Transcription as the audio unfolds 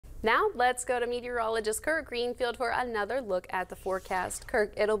Now let's go to meteorologist Kirk Greenfield for another look at the forecast.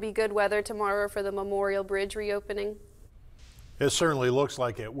 Kirk, it'll be good weather tomorrow for the Memorial Bridge reopening. It certainly looks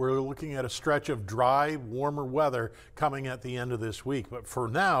like it. We're looking at a stretch of dry, warmer weather coming at the end of this week. But for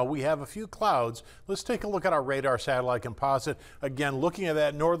now, we have a few clouds. Let's take a look at our radar satellite composite. Again, looking at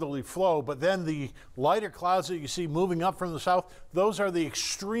that northerly flow, but then the lighter clouds that you see moving up from the south, those are the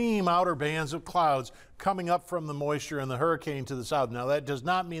extreme outer bands of clouds coming up from the moisture and the hurricane to the south. Now, that does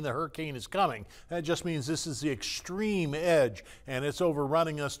not mean the hurricane is coming. That just means this is the extreme edge, and it's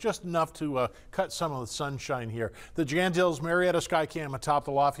overrunning us just enough to cut some of the sunshine here. The Jandils Marietta Skycam atop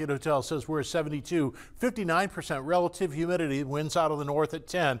the Lafayette Hotel says we're at 72, 59% relative humidity, winds out of the north at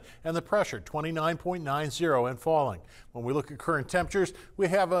 10, and the pressure 29.90 and falling. When we look at current temperatures, we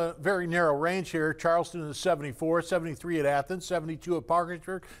have a very narrow range here. Charleston is 74, 73 at Athens, 72 at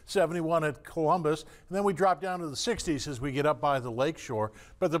Parkersburg, 71 at Columbus. And then we drop down to the 60s as we get up by the lake shore.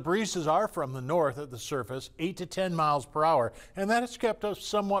 But the breezes are from the north at the surface, 8 to 10 miles per hour. And that has kept us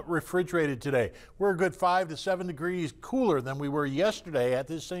somewhat refrigerated today. We're a good 5 to 7 degrees cooler than we were yesterday at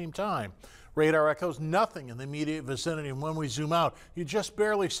this same time. Radar echoes nothing in the immediate vicinity, and when we zoom out, you just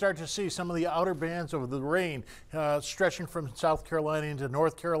barely start to see some of the outer bands of the rain stretching from South Carolina into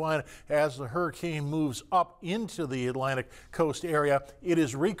North Carolina as the hurricane moves up into the Atlantic coast area. It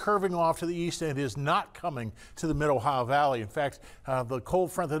is recurving off to the east and is not coming to the mid-Ohio Valley. In fact, the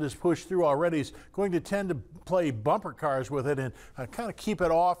cold front that has pushed through already is going to tend to play bumper cars with it and kind of keep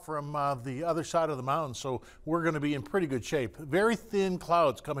it off from the other side of the mountain, so we're going to be in pretty good shape. Very thin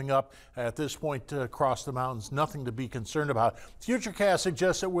clouds coming up at this point across the mountains, nothing to be concerned about. Futurecast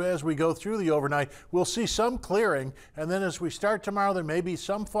suggests that as we go through the overnight, we'll see some clearing, and then as we start tomorrow, there may be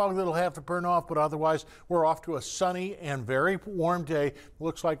some fog that'll have to burn off, but otherwise we're off to a sunny and very warm day.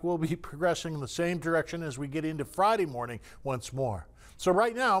 Looks like we'll be progressing in the same direction as we get into Friday morning once more. So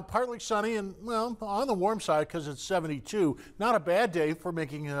right now, partly sunny and, well, on the warm side because it's 72. Not a bad day for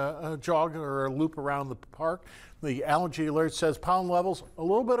making a jog or a loop around the park. The allergy alert says pollen levels, a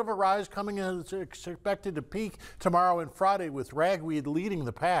little bit of a rise coming in. It's expected to peak tomorrow and Friday with ragweed leading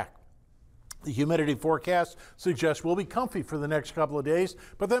the pack. The humidity forecast suggests we'll be comfy for the next couple of days,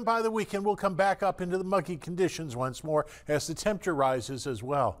 but then by the weekend we'll come back up into the muggy conditions once more as the temperature rises as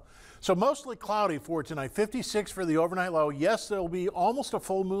well. So mostly cloudy for tonight, 56 for the overnight low. Yes, there'll be almost a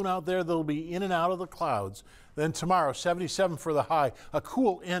full moon out there. There'll be in and out of the clouds. Then tomorrow, 77 for the high, a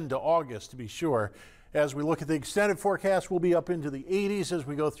cool end to August to be sure. As we look at the extended forecast, we'll be up into the 80s as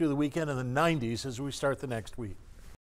we go through the weekend and the 90s as we start the next week.